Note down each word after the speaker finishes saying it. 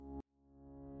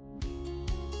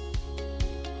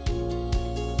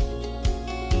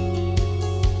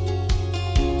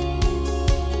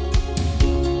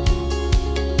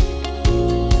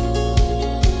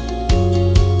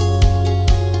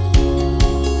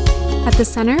At the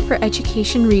Center for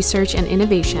Education Research and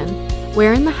Innovation,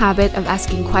 we're in the habit of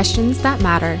asking questions that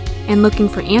matter and looking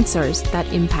for answers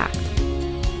that impact.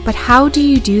 But how do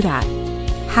you do that?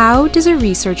 How does a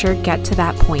researcher get to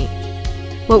that point?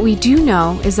 What we do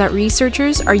know is that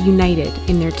researchers are united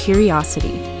in their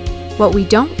curiosity. What we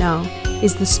don't know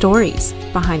is the stories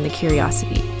behind the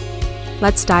curiosity.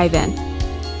 Let's dive in.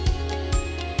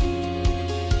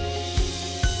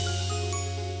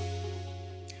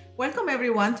 Welcome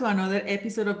everyone to another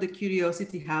episode of The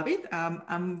Curiosity Habit.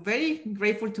 I'm very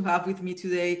grateful to have with me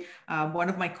today one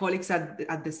of my colleagues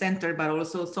at the center, but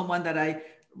also someone that I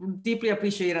deeply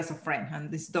appreciate as a friend,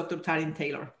 and this is Dr. Taryn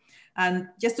Taylor. And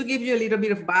just to give you a little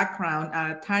bit of background,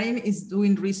 Taryn is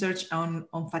doing research on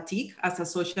fatigue as a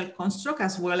social construct,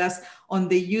 as well as on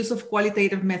the use of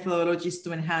qualitative methodologies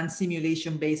to enhance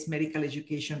simulation-based medical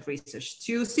education research.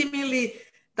 Two seemingly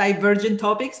divergent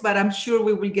topics, but I'm sure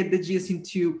we will get the gist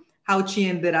into how she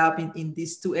ended up in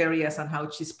these two areas and how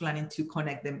she's planning to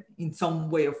connect them in some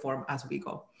way or form as we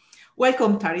go.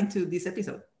 Welcome, Taryn, to this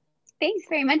episode. Thanks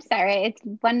very much, Sarah. It's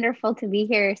wonderful to be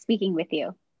here speaking with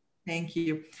you. Thank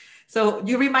you. So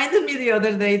you reminded me the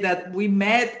other day that we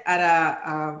met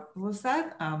at what was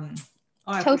that?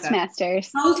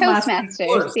 Toastmasters.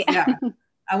 Toastmasters. Yeah.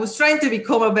 I was trying to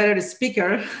become a better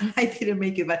speaker. I didn't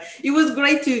make it, but it was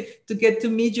great to get to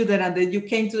meet you there. And then you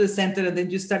came to the center and then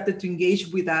you started to engage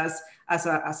with us as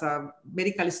a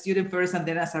medical student first, and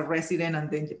then as a resident, and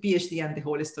then the PhD, and the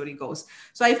whole story goes.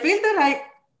 So I feel that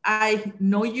I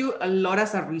know you a lot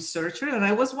as a researcher, and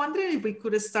I was wondering if we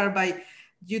could start by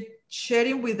you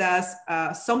sharing with us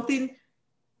something,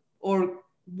 or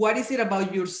what is it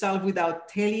about yourself without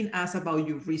telling us about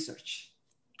your research?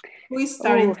 Who is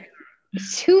Taryn?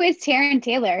 Who is Taryn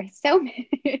Taylor? So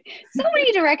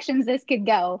many directions this could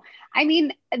go. I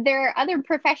mean, there are other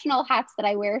professional hats that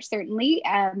I wear, certainly.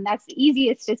 That's the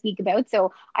easiest to speak about.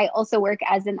 So I also work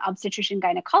as an obstetrician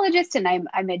gynecologist, and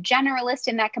I'm a generalist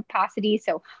in that capacity.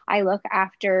 So I look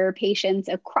after patients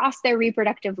across their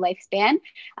reproductive lifespan.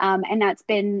 And that's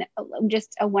been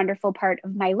just a wonderful part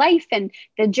of my life. And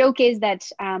the joke is that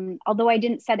although I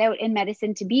didn't set out in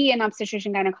medicine to be an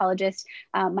obstetrician gynecologist,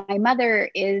 my mother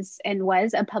is and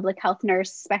was a public health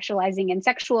nurse specializing in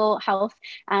sexual health.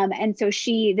 And so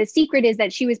the secret is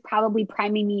that she was probably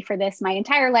priming me for this my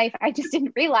entire life. I just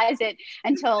didn't realize it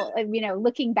until,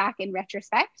 looking back in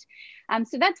retrospect.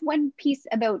 So that's one piece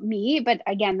about me. But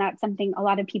again, that's something a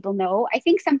lot of people know. I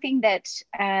think something that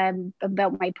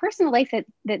about my personal life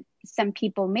that some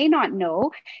people may not know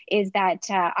is that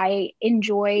I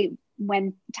enjoy,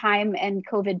 when time and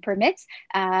COVID permits,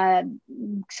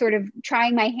 sort of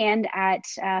trying my hand at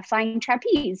flying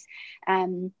trapeze.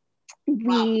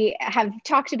 We have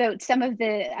talked about some of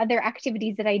the other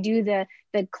activities that I do. The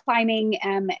climbing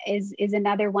is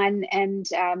another one, and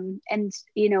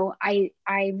I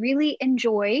really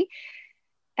enjoy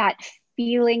that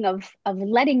feeling of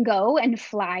letting go and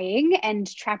flying, and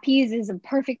trapeze is a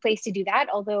perfect place to do that.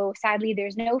 Although sadly,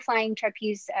 there's no flying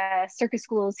trapeze circus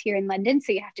schools here in London,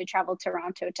 so you have to travel to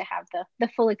Toronto to have the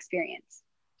full experience.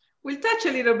 We'll touch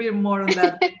a little bit more on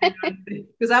that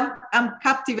because I'm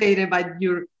captivated by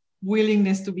your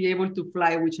willingness to be able to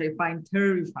fly, which I find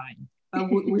terrifying.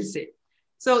 We'll see.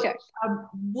 So sure.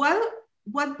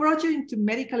 What brought you into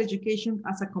medical education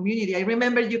as a community? I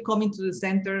remember you coming to the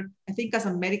center. I think as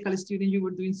a medical student, you were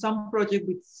doing some project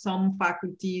with some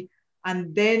faculty,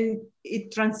 and then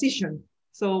it transitioned.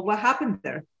 So what happened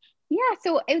there? Yeah,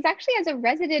 so it was actually as a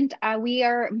resident, we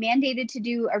are mandated to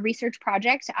do a research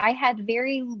project. I had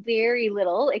very, very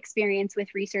little experience with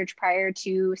research prior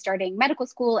to starting medical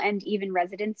school and even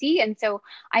residency. And so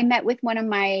I met with one of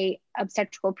my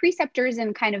obstetrical preceptors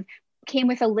and kind of came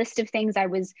with a list of things I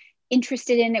was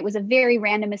interested in. It was a very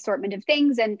random assortment of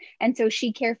things. And so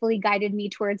she carefully guided me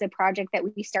towards a project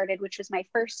that we started, which was my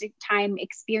first time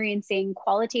experiencing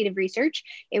qualitative research.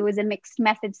 It was a mixed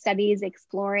method studies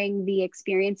exploring the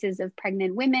experiences of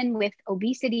pregnant women with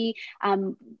obesity,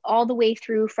 all the way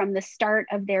through from the start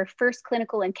of their first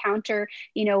clinical encounter.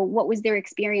 What was their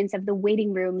experience of the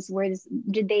waiting rooms?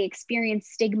 Did they experience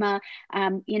stigma?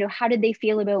 How did they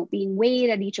feel about being weighed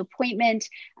at each appointment?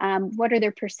 What are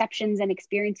their perceptions and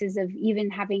experiences of even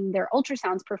having their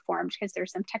ultrasounds performed, because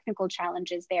there's some technical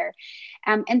challenges there.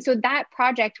 And so that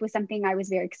project was something I was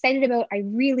very excited about. I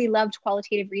really loved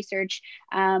qualitative research.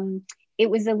 It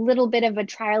was a little bit of a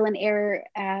trial and error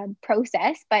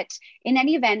process, but in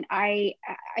any event, I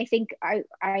think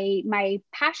my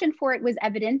passion for it was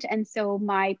evident. And so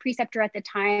my preceptor at the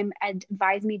time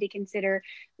advised me to consider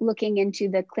looking into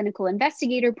the clinical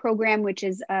investigator program, which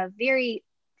is a very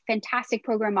fantastic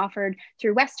program offered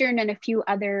through Western and a few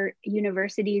other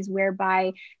universities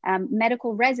whereby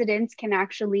medical residents can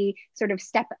actually sort of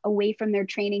step away from their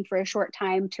training for a short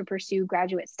time to pursue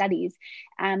graduate studies.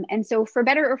 And so for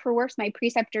better or for worse, my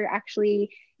preceptor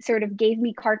actually sort of gave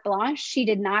me carte blanche. She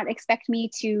did not expect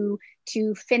me to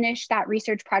finish that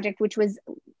research project, which was,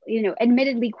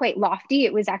 admittedly quite lofty.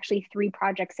 It was actually 3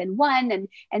 projects in one,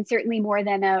 and certainly more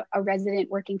than a resident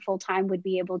working full-time would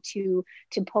be able to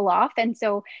pull off. And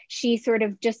so she sort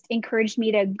of just encouraged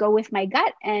me to go with my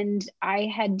gut. And I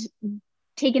had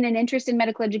taken an interest in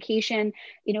medical education,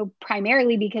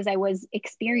 primarily because I was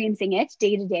experiencing it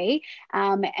day to day.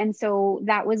 And so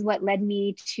that was what led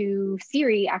me to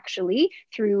CERI, actually,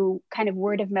 through kind of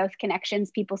word of mouth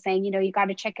connections, people saying, you got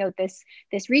to check out this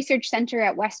research center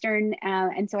at Western.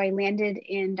 And so I landed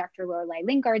in Dr. Lorelei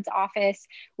Lingard's office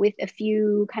with a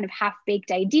few kind of half-baked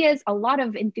ideas, a lot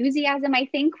of enthusiasm, I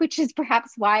think, which is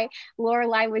perhaps why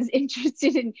Lorelei was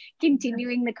interested in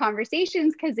continuing the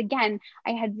conversations, because again,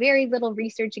 I had very little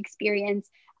research experience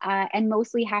and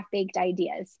mostly half-baked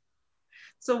ideas.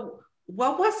 So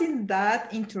what was in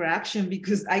that interaction?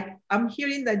 Because I'm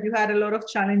hearing that you had a lot of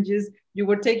challenges. You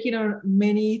were taking on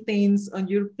many things on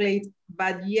your plate,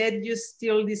 but yet you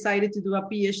still decided to do a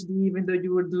PhD, even though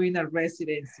you were doing a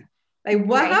residency. Like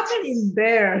what happened in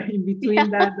there in between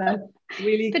that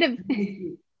really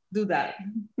do that?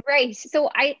 Right. So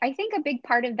I think a big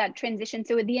part of that transition,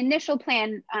 so the initial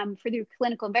plan for the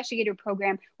clinical investigator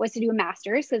program was to do a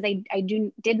master's, because I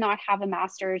did not have a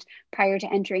master's prior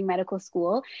to entering medical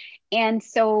school. And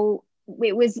so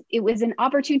it was an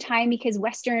opportune time because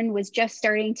Western was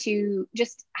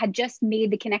had just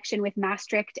made the connection with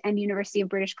Maastricht and University of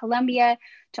British Columbia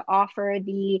to offer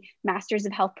the Masters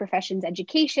of Health Professions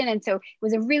education. And so it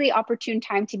was a really opportune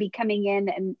time to be coming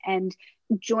in and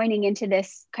joining into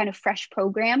this kind of fresh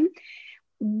program.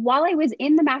 While I was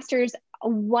in the master's,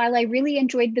 while I really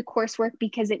enjoyed the coursework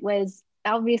because it was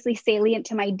obviously salient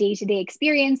to my day-to-day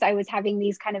experience, I was having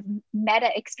these kind of meta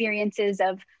experiences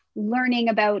of learning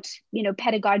about,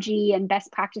 pedagogy and best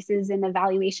practices in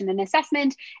evaluation and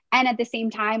assessment. And at the same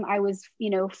time, I was,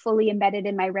 fully embedded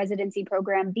in my residency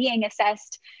program, being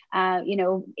assessed,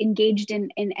 engaged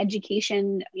in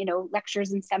education,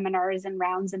 lectures and seminars and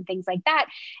rounds and things like that.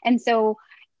 And so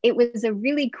it was a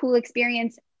really cool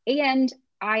experience. And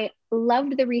I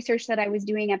loved the research that I was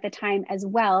doing at the time as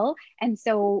well. And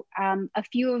so a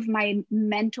few of my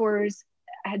mentors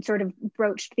had sort of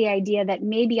broached the idea that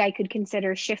maybe I could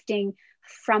consider shifting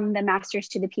from the master's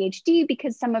to the PhD,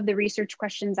 because some of the research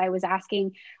questions I was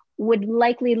asking would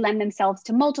likely lend themselves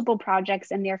to multiple projects.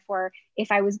 And therefore,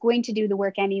 if I was going to do the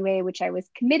work anyway, which I was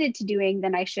committed to doing,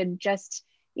 then I should just,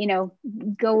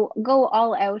 go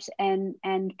all out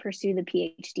and pursue the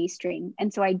PhD stream.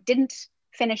 And so I didn't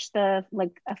finish a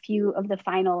few of the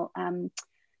final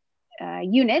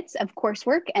units of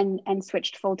coursework and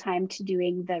switched full-time to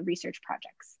doing the research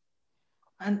projects.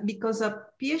 And because a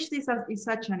PhD is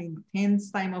such an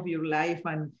intense time of your life,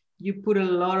 and you put a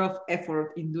lot of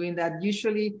effort in doing that,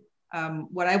 usually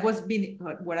what I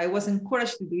was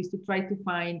encouraged to do is to try to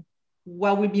find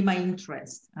what would be my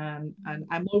interest. And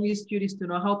I'm always curious to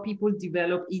know how people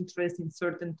develop interest in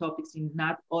certain topics and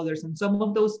not others. And some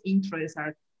of those interests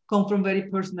come from very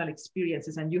personal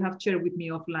experiences, and you have shared with me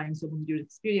offline some of your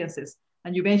experiences,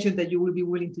 and you mentioned that you will be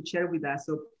willing to share with us.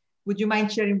 So would you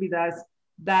mind sharing with us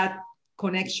that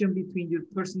connection between your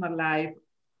personal life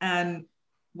and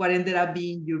what ended up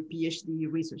being your PhD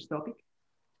research topic?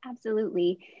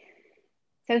 Absolutely.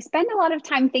 So spend a lot of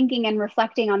time thinking and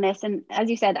reflecting on this. And as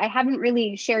you said, I haven't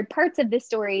really shared parts of this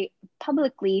story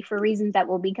publicly for reasons that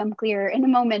will become clear in a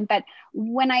moment. But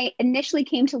when I initially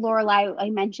came to Lorelei, I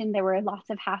mentioned there were lots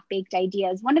of half-baked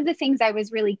ideas. One of the things I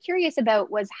was really curious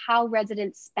about was how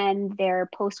residents spend their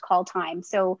post-call time.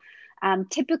 So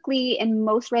typically in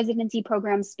most residency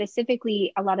programs,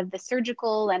 specifically a lot of the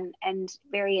surgical and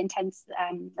very intense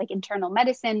like internal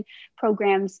medicine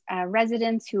programs,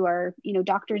 residents who are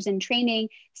doctors in training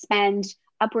spend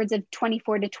upwards of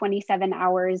 24 to 27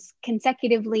 hours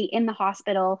consecutively in the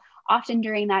hospital, often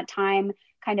during that time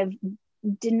kind of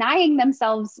denying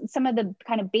themselves some of the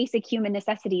kind of basic human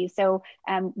necessities. So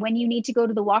when you need to go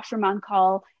to the washroom on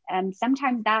call,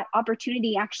 sometimes that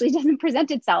opportunity actually doesn't present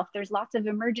itself. There's lots of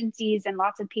emergencies and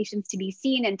lots of patients to be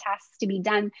seen and tasks to be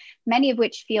done, many of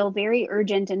which feel very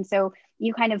urgent. And so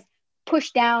you kind of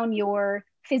push down your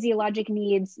physiologic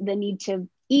needs, the need to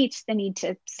eat, the need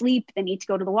to sleep, the need to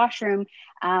go to the washroom,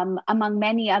 among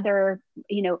many other,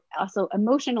 also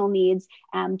emotional needs,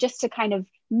 just to kind of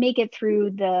make it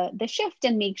through the shift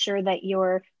and make sure that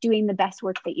you're doing the best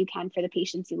work that you can for the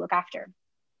patients you look after.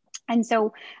 And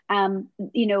so,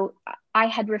 I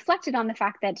had reflected on the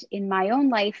fact that in my own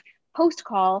life,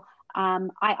 post-call,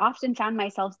 I often found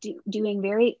myself doing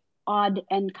very odd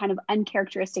and kind of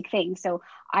uncharacteristic things. So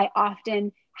I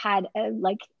often had a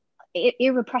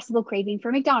irrepressible craving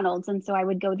for McDonald's. And so I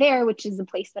would go there, which is a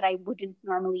place that I wouldn't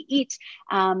normally eat.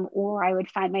 Or I would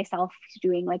find myself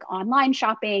doing like online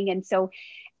shopping. And so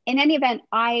in any event,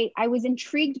 I was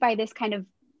intrigued by this kind of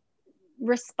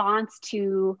response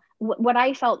to what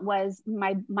I felt was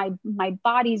my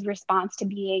body's response to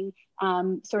being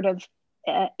sort of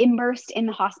immersed in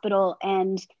the hospital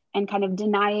and kind of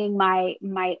denying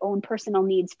my own personal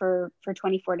needs for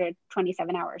 24 to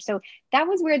 27 hours. So that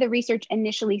was where the research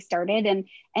initially started,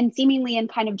 and seemingly in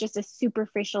kind of just a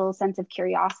superficial sense of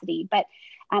curiosity. But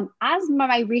as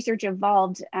my research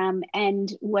evolved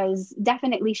and was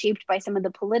definitely shaped by some of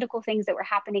the political things that were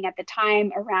happening at the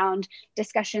time around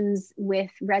discussions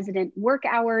with resident work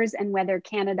hours and whether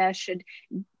Canada should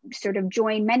sort of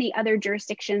join many other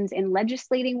jurisdictions in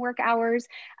legislating work hours,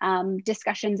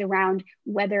 discussions around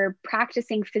whether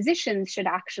practicing physicians should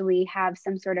actually have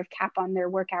some sort of cap on their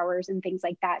work hours and things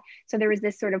like that. So there was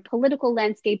this sort of political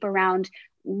landscape around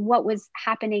what was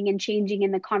happening and changing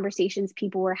in the conversations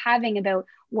people were having about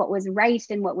what was right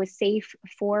and what was safe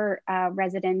for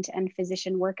resident and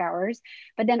physician work hours.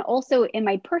 But then also in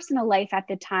my personal life at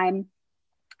the time,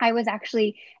 I was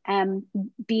actually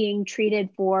being treated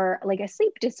for like a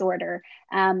sleep disorder.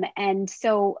 And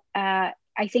so I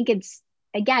think it's,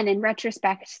 again, in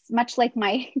retrospect, much like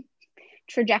my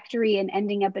trajectory and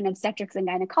ending up in obstetrics and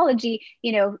gynecology,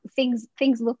 things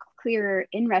look clearer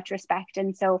in retrospect.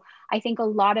 And so I think a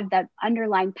lot of the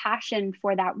underlying passion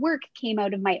for that work came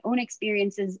out of my own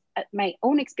experiences, my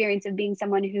own experience of being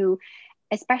someone who,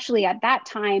 especially at that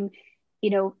time,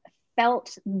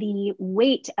 felt the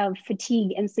weight of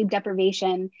fatigue and sleep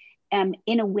deprivation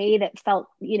in a way that felt,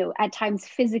 at times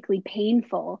physically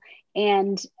painful.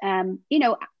 And,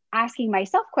 asking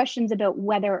myself questions about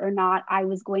whether or not I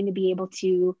was going to be able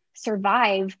to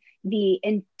survive the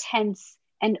intense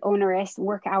and onerous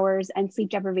work hours and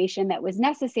sleep deprivation that was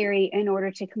necessary in order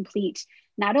to complete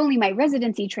not only my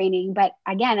residency training, but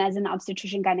again, as an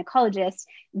obstetrician gynecologist,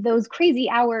 those crazy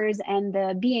hours and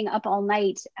the being up all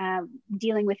night,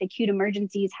 dealing with acute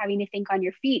emergencies, having to think on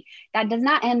your feet, that does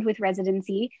not end with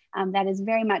residency. That is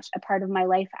very much a part of my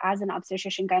life as an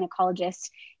obstetrician gynecologist,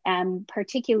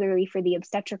 particularly for the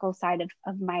obstetrical side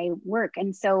of my work.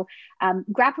 And so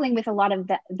grappling with a lot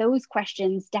of those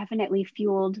questions definitely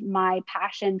fueled my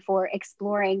passion for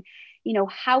exploring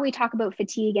how we talk about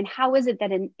fatigue, and how is it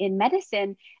that in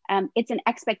medicine, it's an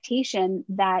expectation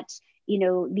that,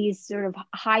 these sort of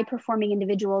high performing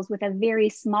individuals with a very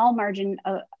small margin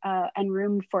and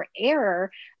room for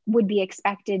error would be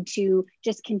expected to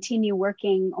just continue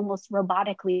working almost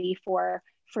robotically for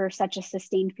such a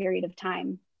sustained period of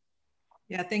time.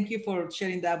 Yeah, thank you for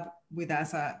sharing that with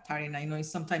us, Taryn. I know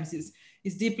sometimes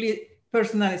it's deeply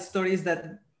personal stories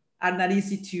that are not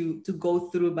easy to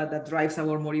go through, but that drives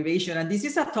our motivation. And this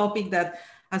is a topic that,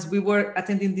 as we were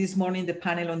attending this morning, the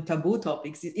panel on taboo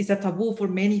topics, it's a taboo for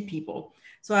many people.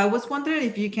 So I was wondering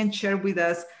if you can share with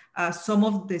us some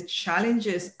of the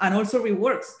challenges and also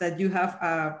rewards that you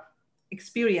have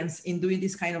experienced in doing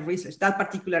this kind of research, that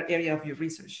particular area of your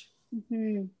research.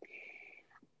 Mm-hmm.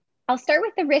 I'll start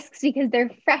with the risks because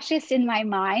they're freshest in my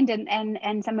mind,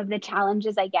 and some of the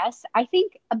challenges, I guess. I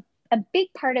think a big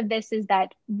part of this is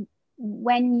that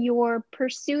when you're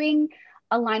pursuing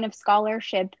a line of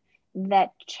scholarship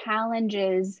that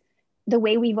challenges the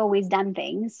way we've always done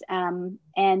things,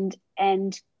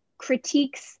 and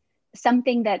critiques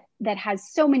something that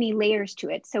has so many layers to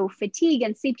it. So fatigue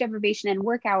and sleep deprivation and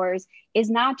work hours is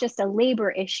not just a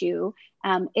labor issue.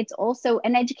 It's also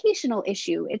an educational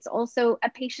issue. It's also a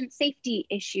patient safety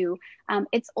issue.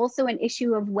 It's also an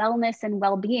issue of wellness and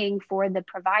well-being for the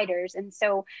providers. And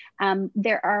so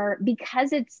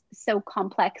because it's so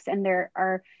complex and there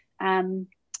are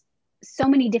so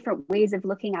many different ways of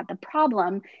looking at the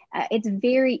problem, it's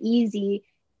very easy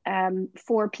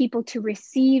for people to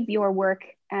receive your work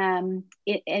in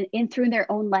through their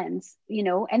own lens,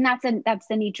 and that's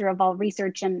the nature of all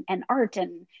research and art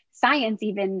and science.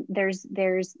 Even there's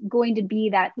going to be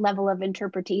that level of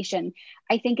interpretation.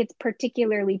 I think it's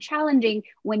particularly challenging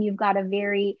when you've got a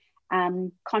very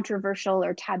controversial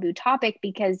or taboo topic,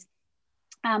 because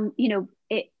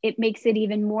it makes it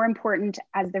even more important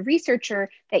as the researcher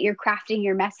that you're crafting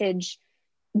your message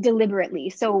deliberately.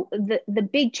 So the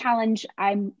big challenge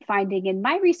I'm finding in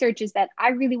my research is that I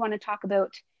really want to talk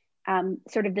about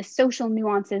sort of the social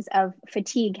nuances of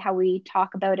fatigue, how we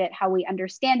talk about it, how we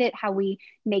understand it, how we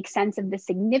make sense of the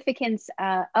significance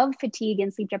of fatigue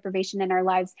and sleep deprivation in our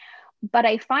lives. But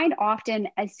I find often,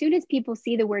 as soon as people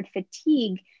see the word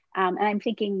fatigue, and I'm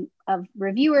thinking of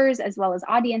reviewers as well as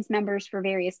audience members for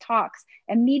various talks,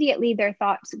 immediately their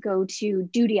thoughts go to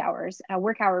duty hours,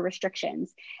 work hour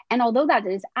restrictions. And although that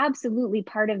is absolutely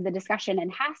part of the discussion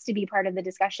and has to be part of the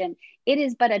discussion, it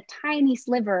is but a tiny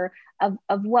sliver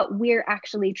of what we're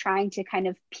actually trying to kind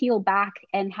of peel back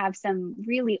and have some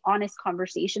really honest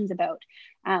conversations about.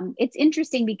 It's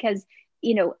interesting because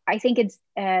I think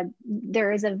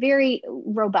there is a very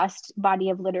robust body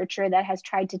of literature that has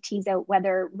tried to tease out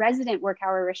whether resident work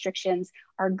hour restrictions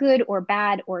are good or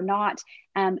bad or not.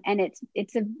 And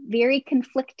it's a very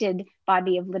conflicted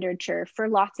body of literature for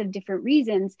lots of different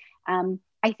reasons.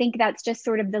 I think that's just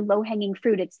sort of the low-hanging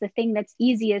fruit. It's the thing that's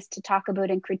easiest to talk about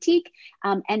and critique.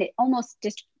 And it almost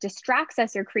distracts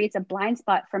us or creates a blind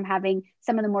spot from having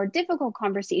some of the more difficult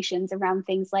conversations around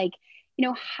things like,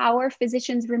 how are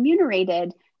physicians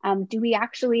remunerated? Do we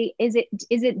actually, is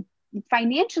it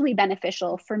financially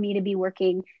beneficial for me to be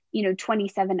working,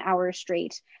 27 hours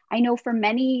straight? I know for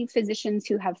many physicians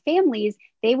who have families,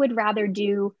 they would rather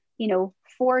do,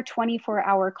 4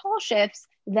 24-hour call shifts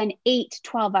than 8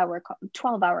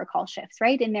 12-hour call shifts,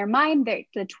 right? In their mind,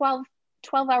 the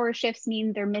 12-hour shifts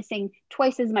mean they're missing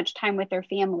twice as much time with their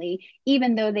family,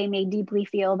 even though they may deeply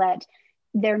feel that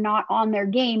they're not on their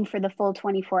game for the full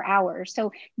 24 hours.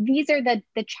 So these are the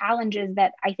challenges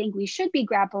that I think we should be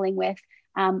grappling with.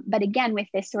 But again, with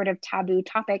this sort of taboo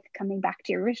topic, coming back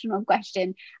to your original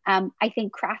question, I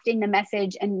think crafting the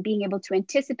message and being able to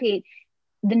anticipate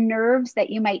the nerves that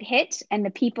you might hit and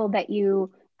the people that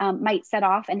you might set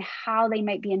off and how they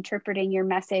might be interpreting your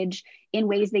message in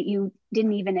ways that you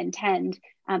didn't even intend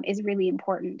is really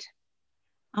important.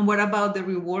 And what about the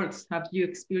rewards? Have you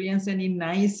experienced any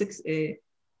nice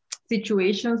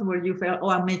situations where you felt, oh,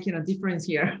 I'm making a difference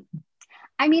here?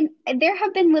 I mean, there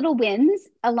have been little wins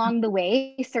along the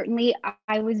way. Certainly,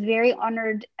 I was very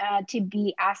honored to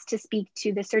be asked to speak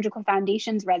to the Surgical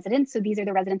Foundation's residents. So these are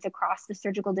the residents across the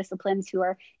surgical disciplines who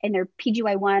are in their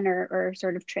PGY1 or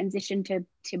sort of transition to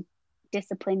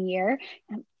discipline year.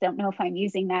 I don't know if I'm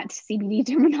using that CBD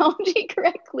terminology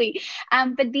correctly,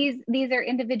 but these are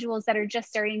individuals that are just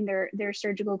starting their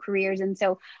surgical careers. And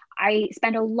so I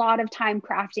spent a lot of time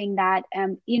crafting that,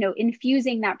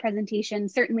 infusing that presentation,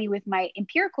 certainly with my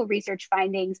empirical research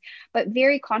findings, but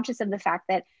very conscious of the fact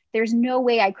that there's no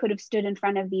way I could have stood in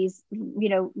front of these,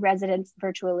 residents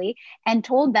virtually and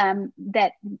told them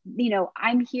that,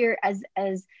 I'm here as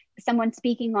someone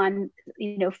speaking on,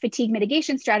 fatigue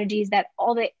mitigation strategies, that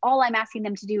all I'm asking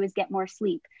them to do is get more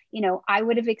sleep. I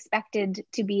would have expected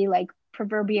to be like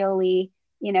proverbially,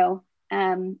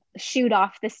 shoot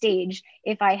off the stage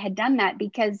if I had done that,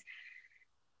 because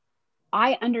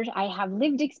I have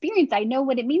lived experience. I know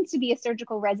what it means to be a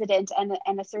surgical resident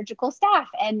and a surgical staff.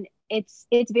 And it's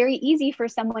very easy for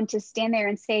someone to stand there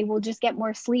and say, well, just get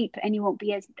more sleep and you won't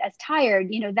be as tired.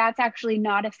 That's actually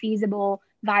not a feasible,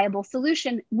 viable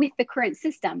solution with the current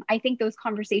system. I think those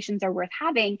conversations are worth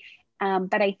having.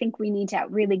 But I think we need to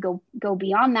really go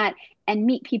beyond that and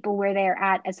meet people where they're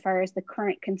at as far as the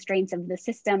current constraints of the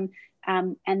system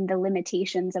and the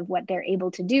limitations of what they're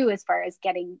able to do as far as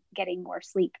getting more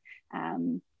sleep.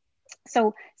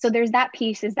 So there's that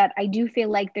piece, is that I do feel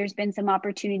like there's been some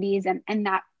opportunities, and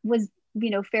that was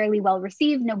fairly well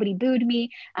received. Nobody booed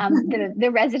me.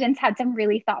 The residents had some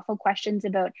really thoughtful questions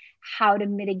about how to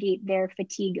mitigate their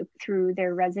fatigue through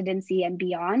their residency and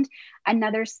beyond.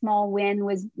 Another small win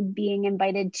was being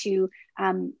invited to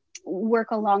work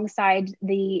alongside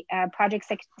the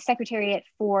project secretariat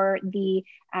for the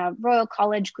Royal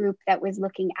College group that was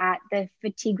looking at the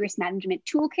fatigue risk management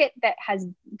toolkit that has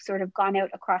sort of gone out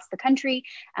across the country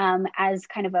as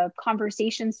kind of a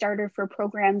conversation starter for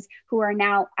programs who are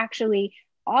now actually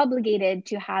obligated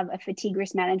to have a fatigue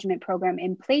risk management program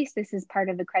in place. This is part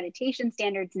of accreditation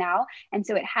standards now. And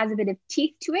so it has a bit of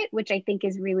teeth to it, which I think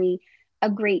is really a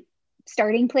great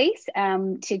starting place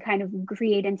to kind of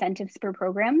create incentives for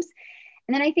programs.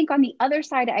 And then I think on the other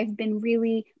side, I've been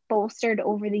really bolstered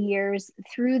over the years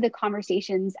through the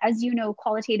conversations. As you know,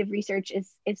 qualitative research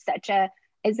is such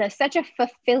a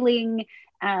fulfilling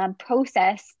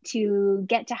process to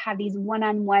get to have these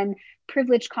one-on-one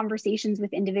privileged conversations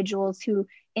with individuals who,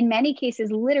 in many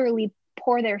cases, literally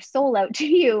pour their soul out to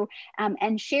you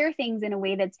and share things in a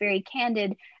way that's very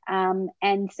candid.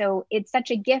 And so it's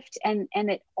such a gift. And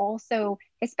it also,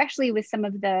 especially with some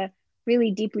of the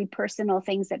really deeply personal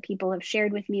things that people have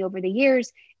shared with me over the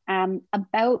years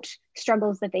about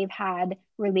struggles that they've had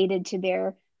related to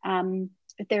their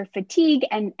their fatigue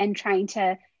and trying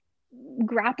to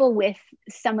grapple with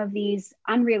some of these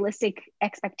unrealistic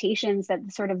expectations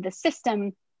that sort of the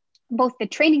system, both the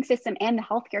training system and the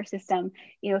healthcare system,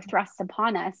 thrusts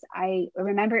upon us. I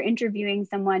remember interviewing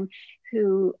someone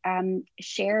who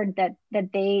shared that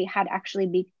they had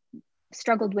actually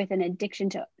struggled with an addiction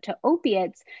to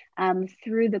opiates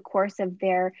through the course of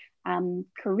their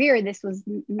career. This was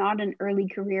not an early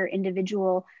career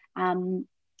individual. And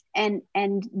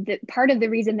the part of the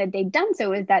reason that they'd done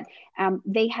so is that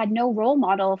they had no role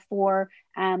model for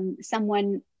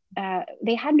someone.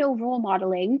 They had no role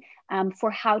modeling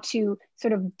for how to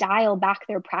sort of dial back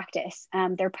their practice.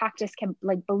 Their practice kept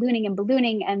like ballooning and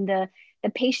ballooning, and the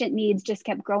patient needs just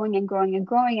kept growing and growing and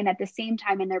growing. And at the same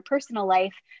time, in their personal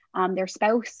life, their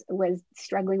spouse was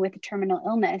struggling with a terminal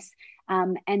illness,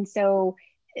 and so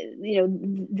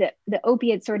the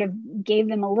opiate sort of gave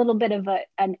them a little bit of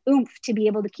an oomph to be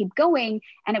able to keep going.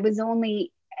 And it was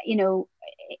only,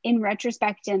 in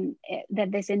retrospect, and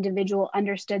that this individual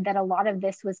understood that a lot of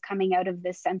this was coming out of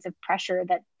this sense of pressure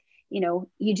that,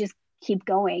 you just keep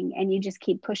going and you just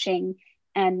keep pushing.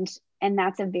 And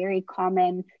that's a very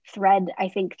common thread, I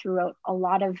think, throughout a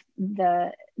lot of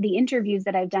the interviews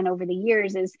that I've done over the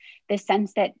years, is this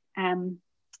sense that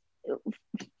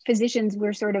physicians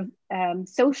were sort of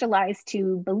socialized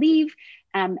to believe,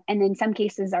 and in some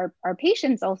cases our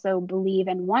patients also believe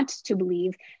and want to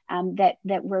believe that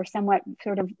we're somewhat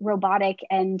sort of robotic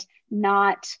and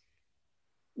not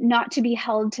to be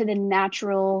held to the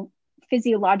natural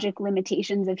physiologic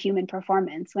limitations of human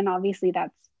performance, when obviously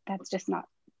that's just not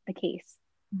the case.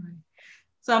 Right.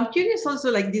 So I'm curious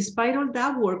also, like, despite all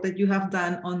that work that you have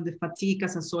done on the fatigue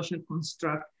as a social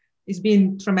construct, it's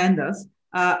been tremendous.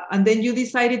 And then you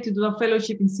decided to do a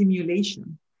fellowship in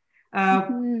simulation. How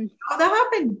that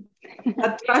happened?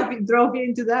 What drove you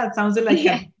into that? Sounds like a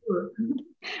detour.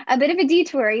 A bit of a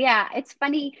detour, yeah. It's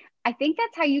funny. I think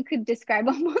that's how you could describe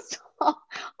almost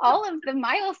all of the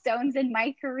milestones in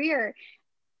my career.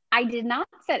 I did not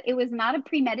set, it was not a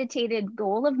premeditated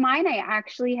goal of mine. I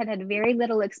actually had very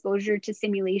little exposure to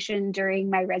simulation during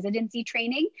my residency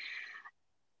training.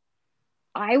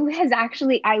 I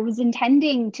was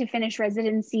intending to finish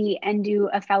residency and do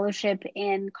a fellowship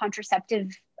in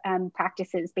contraceptive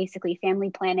practices, basically family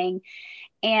planning.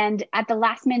 And at the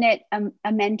last minute,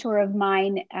 a mentor of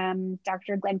mine,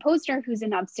 Dr. Glenn Posner, who's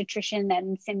an obstetrician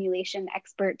and simulation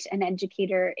expert and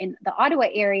educator in the Ottawa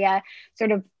area,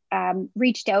 sort of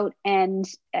reached out and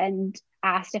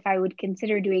asked if I would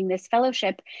consider doing this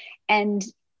fellowship. And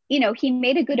he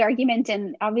made a good argument,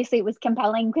 and obviously it was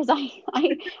compelling because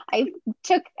I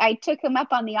took him up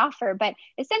on the offer. But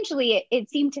essentially, it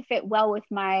seemed to fit well with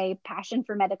my passion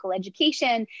for medical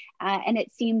education, and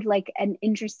it seemed like an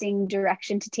interesting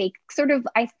direction to take. Sort of,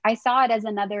 I saw it as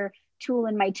another tool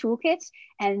in my toolkit,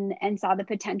 and saw the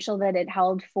potential that it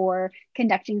held for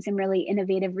conducting some really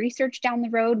innovative research down the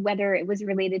road, whether it was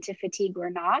related to fatigue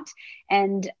or not.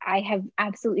 And I have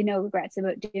absolutely no regrets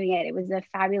about doing it. It was a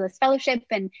fabulous fellowship,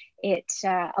 and it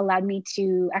allowed me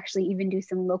to actually even do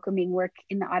some locuming work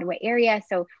in the Ottawa area.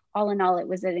 So all in all, it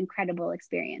was an incredible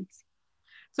experience.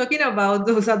 Talking about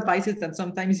those advices that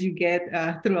sometimes you get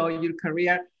throughout your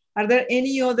career, are there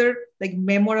any other like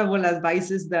memorable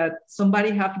advices that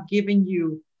somebody have given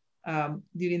you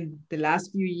during the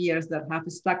last few years that have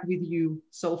stuck with you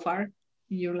so far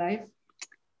in your life?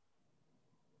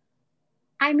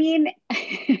 I mean,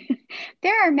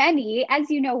 there are many. As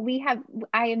you know,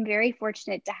 I am very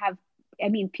fortunate to have,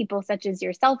 people such as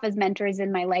yourself as mentors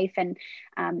in my life, and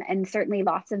certainly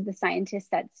lots of the scientists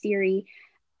at CERI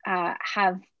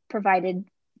have provided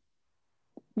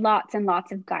lots and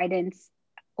lots of guidance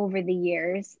over the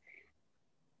years.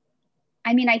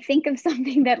 I think of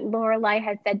something that Lorelei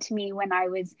had said to me when I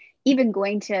was even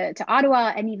going to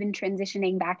Ottawa and even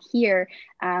transitioning back here,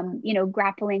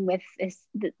 grappling with this.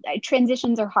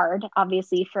 Transitions are hard,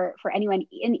 obviously, for anyone.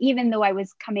 And even though I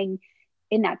was coming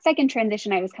in that second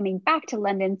transition, I was coming back to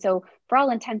London. So for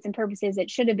all intents and purposes,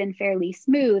 it should have been fairly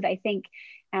smooth. I think,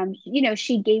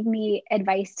 she gave me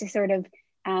advice to sort of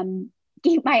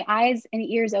keep my eyes and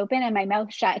ears open and my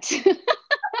mouth shut.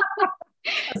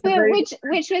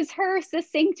 Which was her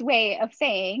succinct way of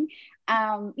saying,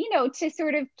 to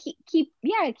sort of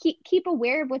keep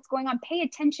aware of what's going on, pay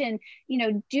attention,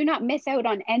 do not miss out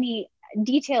on any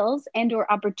details and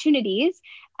or opportunities.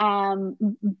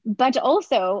 But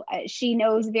also she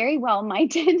knows very well my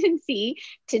tendency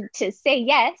to say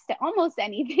yes to almost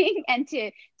anything and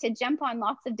to jump on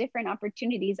lots of different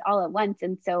opportunities all at once.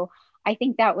 And so I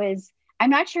think I'm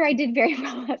not sure I did very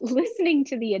well at listening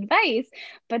to the advice,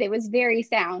 but it was very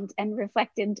sound and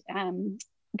reflected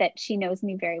that she knows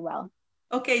me very well.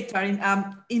 Okay,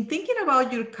 Taryn, in thinking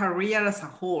about your career as a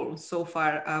whole so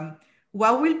far,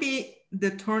 what will be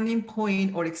the turning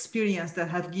point or experience that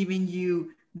have given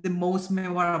you the most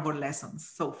memorable lessons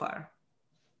so far?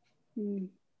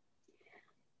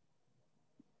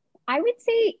 I would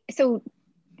say, so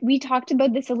we talked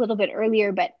about this a little bit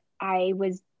earlier, but I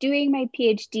was doing my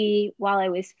PhD while I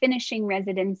was finishing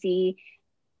residency,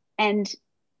 and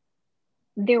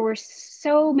there were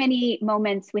so many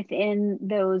moments within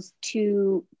those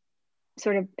two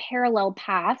sort of parallel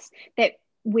paths that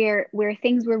where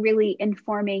things were really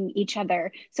informing each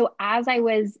other. So as I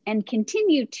was and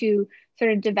continue to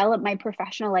sort of develop my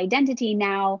professional identity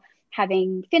now,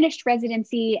 having finished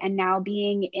residency and now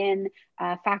being in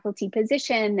a faculty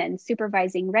position and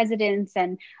supervising residents,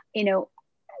 and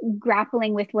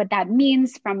grappling with what that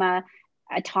means from a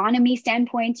autonomy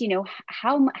standpoint,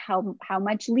 how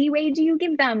much leeway do you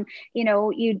give them?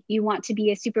 You want to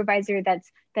be a supervisor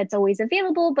that's always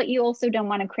available, but you also don't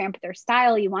want to cramp their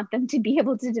style. You want them to be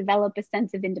able to develop a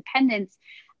sense of independence.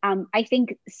 I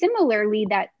think similarly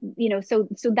that, so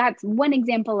that's one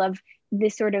example of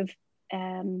this sort of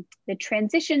the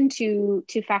transition to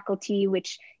faculty,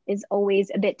 which is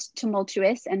always a bit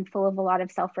tumultuous and full of a lot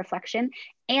of self-reflection.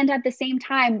 And at the same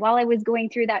time, while I was going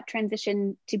through that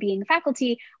transition to being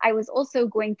faculty, I was also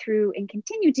going through and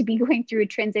continue to be going through a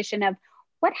transition of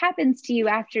what happens to you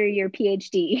after your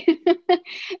PhD,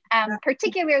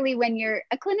 particularly when you're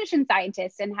a clinician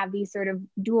scientist and have these sort of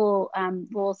dual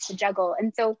roles to juggle.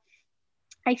 And so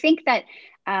I think that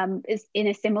is in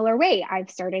a similar way.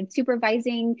 I've started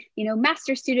supervising,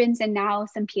 master students and now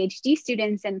some PhD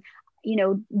students, and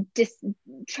just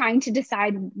trying to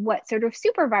decide what sort of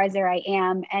supervisor I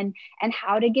am, and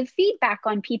how to give feedback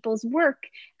on people's work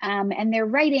and their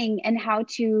writing, and how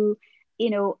to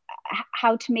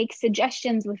make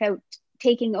suggestions without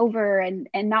taking over, and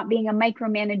not being a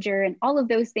micromanager, and all of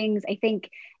those things. I think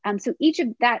so each of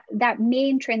that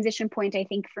main transition point, I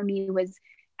think for me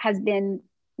has been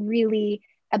really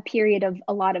a period of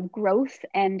a lot of growth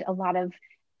and a lot of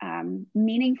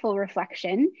meaningful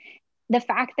reflection. The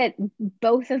fact that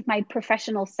both of my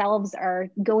professional selves are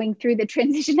going through the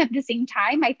transition at the same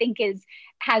time, I think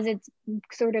has its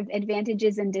sort of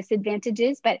advantages and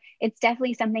disadvantages, but it's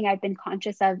definitely something I've been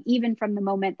conscious of even from the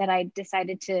moment that I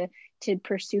decided to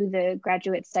pursue the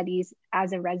graduate studies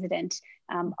as a resident.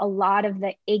 A lot of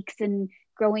the aches and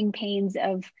growing pains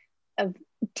of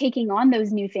taking on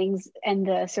those new things, and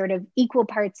the sort of equal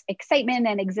parts excitement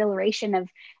and exhilaration of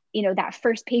that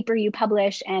first paper you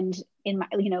publish, and in my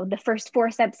the first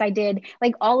forceps I did,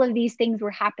 like all of these things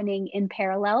were happening in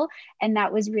parallel, and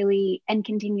that was really and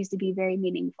continues to be very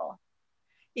meaningful.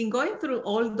 In going through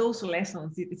all those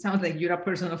lessons, it sounds like you're a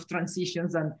person of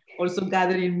transitions and also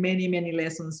gathering many, many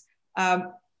lessons.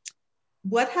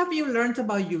 What have you learned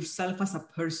about yourself as a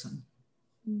person?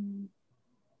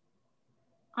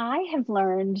 I have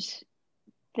learned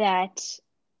that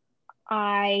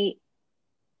I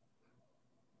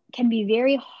can be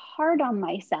very hard on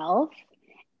myself,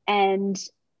 and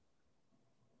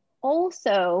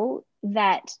also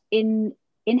that in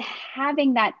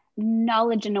having that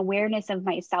knowledge and awareness of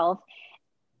myself,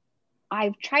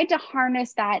 I've tried to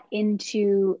harness that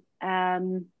into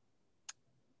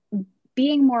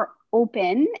being more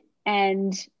open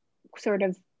and sort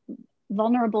of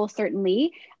vulnerable,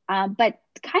 certainly, but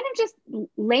kind of just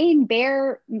laying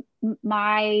bare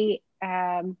my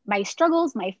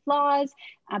struggles, my flaws,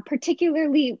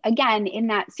 particularly again in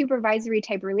that supervisory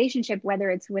type relationship, whether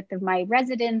it's with my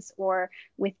residents or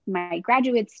with my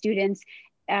graduate students.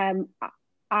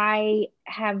 I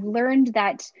have learned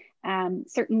that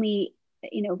certainly,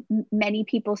 many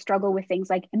people struggle with things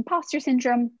like imposter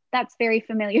syndrome. That's very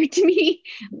familiar to me,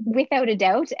 without a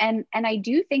doubt. And I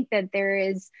do think that there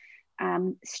is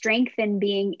strength in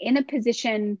being in a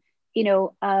position,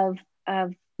 of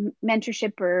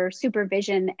mentorship or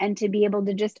supervision, and to be able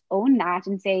to just own that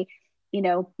and say,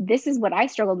 this is what I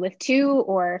struggled with too,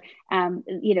 or,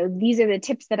 these are the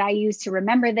tips that I use to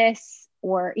remember this,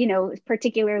 or,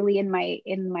 particularly in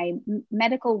my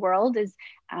medical world is,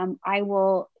 I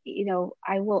will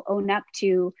own up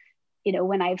to,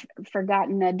 when I've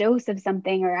forgotten a dose of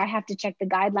something, or I have to check the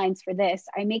guidelines for this,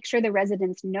 I make sure the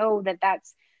residents know that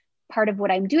that's part of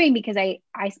what I'm doing, because I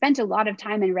spent a lot of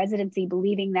time in residency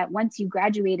believing that once you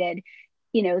graduated,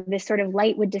 this sort of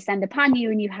light would descend upon you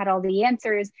and you had all the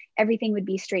answers, everything would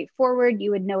be straightforward,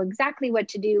 you would know exactly what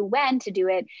to do, when to do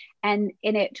it. And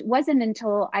it wasn't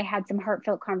until I had some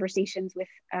heartfelt conversations with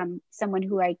someone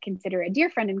who I consider a dear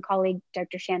friend and colleague,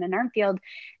 Dr. Shannon Armfield,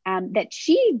 that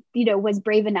she, was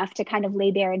brave enough to kind of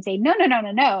lay bare and say, no,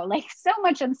 like so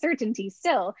much uncertainty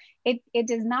still, it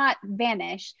does not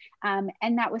vanish.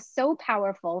 And that was so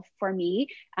powerful for me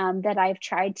that I've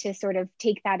tried to sort of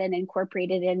take that and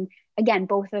incorporate it in, again,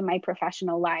 both of my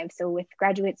professional lives. So with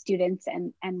graduate students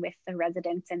and with the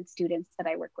residents and students that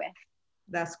I work with.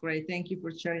 That's great. Thank you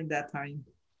for sharing that, Taryn.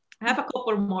 I have a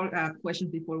couple more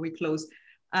questions before we close.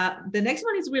 The next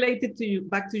one is related to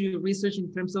back to your research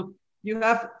in terms of you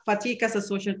have fatigue as a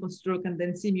social construct and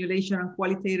then simulation and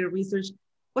qualitative research.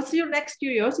 What's your next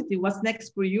curiosity? What's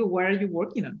next for you? What are you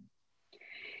working on?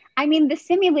 I mean, the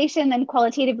simulation and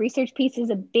qualitative research piece is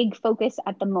a big focus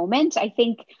at the moment. I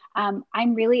think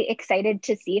I'm really excited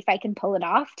to see if I can pull it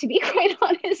off, to be quite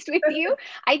honest with you.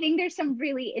 I think there's some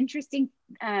really interesting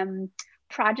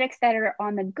projects that are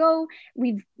on the go.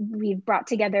 We've brought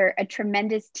together a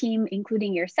tremendous team,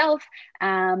 including yourself,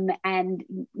 and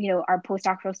our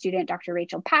postdoctoral student, Dr.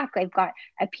 Rachel Pack. I've got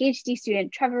a PhD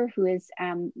student, Trevor, who is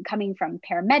coming from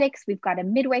paramedics. We've got a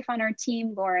midwife on our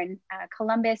team, Lauren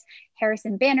Columbus.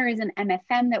 Harrison Banner is an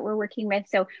MFM that we're working with.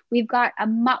 So we've got a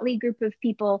motley group of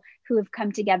people who have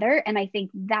come together, and I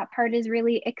think that part is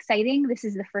really exciting. This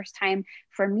is the first time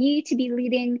for me to be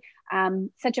leading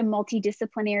such a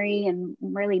multidisciplinary and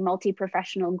really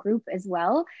multi-professional group as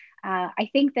well. I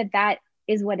think that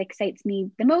is what excites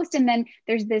me the most. And then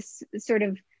there's this sort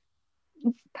of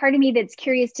part of me that's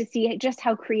curious to see just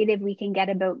how creative we can get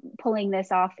about pulling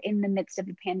this off in the midst of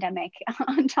the pandemic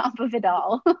on top of it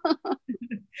all.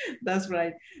 That's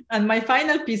right. And my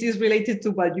final piece is related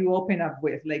to what you open up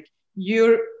with, like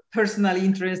your personal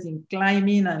interest in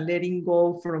climbing and letting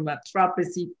go from a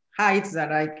trapeze heights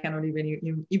that I cannot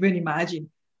even imagine.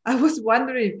 I was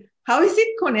wondering, how is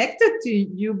it connected to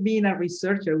you being a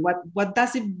researcher? What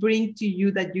does it bring to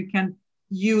you that you can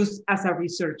use as a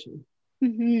researcher?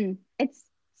 Mm-hmm. It's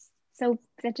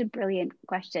such a brilliant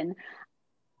question.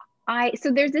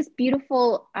 So there's this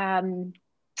beautiful,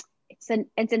 it's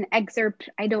an excerpt.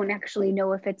 I don't actually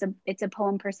know if it's a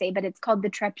poem per se, but it's called The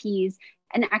Trapeze.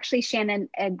 And actually Shannon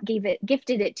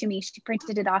gifted it to me. She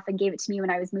printed it off and gave it to me when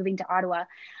I was moving to Ottawa.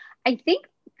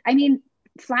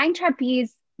 Flying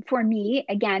trapeze for me,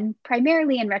 again,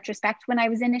 primarily in retrospect, when I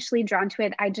was initially drawn to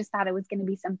it, I just thought it was going to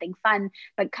be something fun.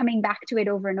 But coming back to it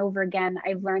over and over again,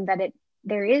 I've learned that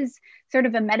there is sort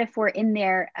of a metaphor in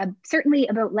there, certainly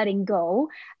about letting go.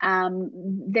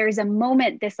 There's a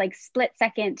moment, this like split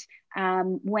second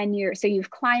when you've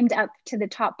climbed up to the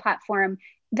top platform.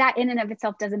 That in and of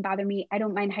itself doesn't bother me. I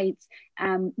don't mind heights.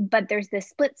 But there's this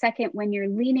split second when you're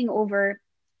leaning over,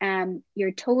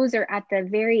 your toes are at the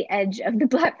very edge of the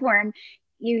platform.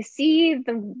 You see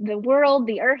the world,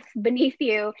 the earth beneath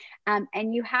you,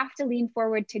 and you have to lean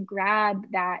forward to grab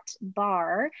that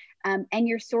bar. And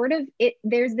you're sort of,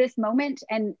 there's this moment,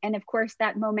 and of course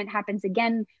that moment happens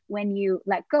again when you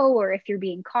let go or if you're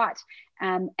being caught.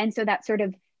 And so that sort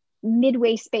of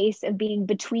midway space of being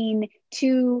between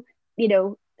two,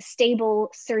 stable,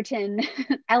 certain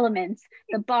elements,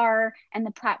 the bar and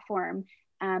the platform.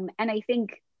 And I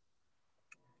think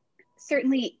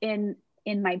certainly in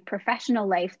my professional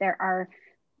life, there are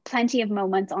plenty of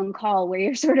moments on call where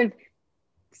you're sort of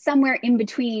somewhere in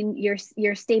between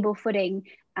your stable footing.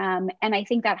 And I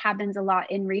think that happens a lot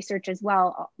in research as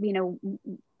well.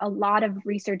 A lot of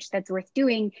research that's worth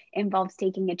doing involves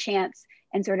taking a chance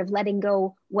and sort of letting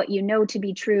go what you know to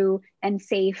be true and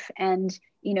safe and,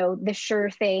 the sure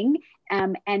thing,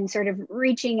 and sort of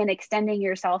reaching and extending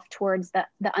yourself towards the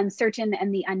uncertain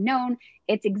and the unknown.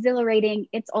 It's exhilarating.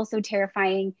 It's also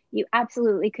terrifying. You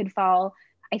absolutely could fall.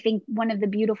 I think one of the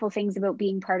beautiful things about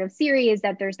being part of CERI is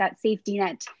that there's that safety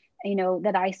net,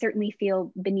 that I certainly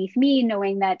feel beneath me,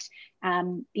 knowing that,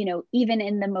 even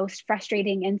in the most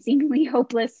frustrating and seemingly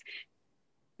hopeless,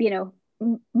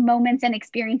 moments and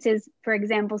experiences, for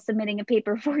example, submitting a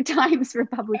paper 4 times for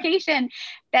publication,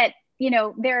 that,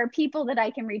 there are people that I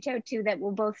can reach out to that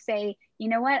will both say, you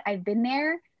know what, I've been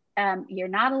there, you're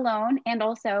not alone. And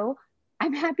also,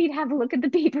 I'm happy to have a look at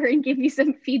the paper and give you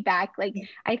some feedback. Like,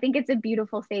 I think it's a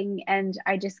beautiful thing. And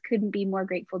I just couldn't be more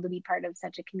grateful to be part of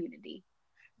such a community.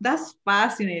 That's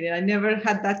fascinating. I never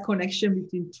had that connection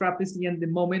between trapeze and the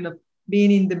moment of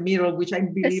being in the middle, which I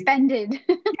believe suspended.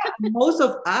 Most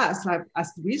of us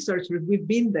as researchers, we've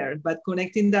been there, but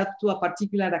connecting that to a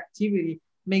particular activity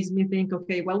makes me think,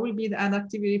 okay, what will be an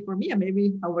activity for me? And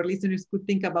maybe our listeners could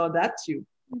think about that too.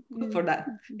 Mm-hmm. For that.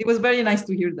 It was very nice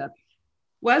to hear that.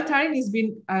 Well, Taryn, it's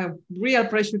been a real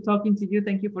pleasure talking to you.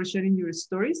 Thank you for sharing your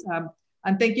stories.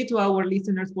 And thank you to our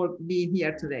listeners for being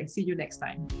here today. See you next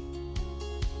time.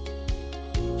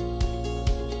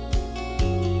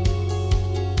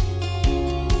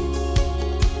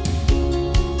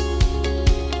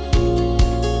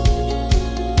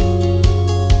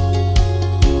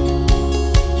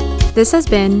 This has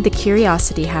been The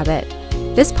Curiosity Habit.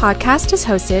 This podcast is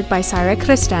hosted by CERI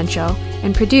Cristancho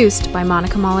and produced by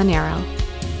Monica Molinero.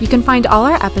 You can find all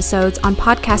our episodes on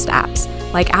podcast apps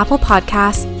like Apple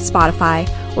Podcasts, Spotify,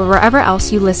 or wherever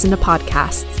else you listen to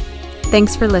podcasts.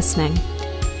 Thanks for listening.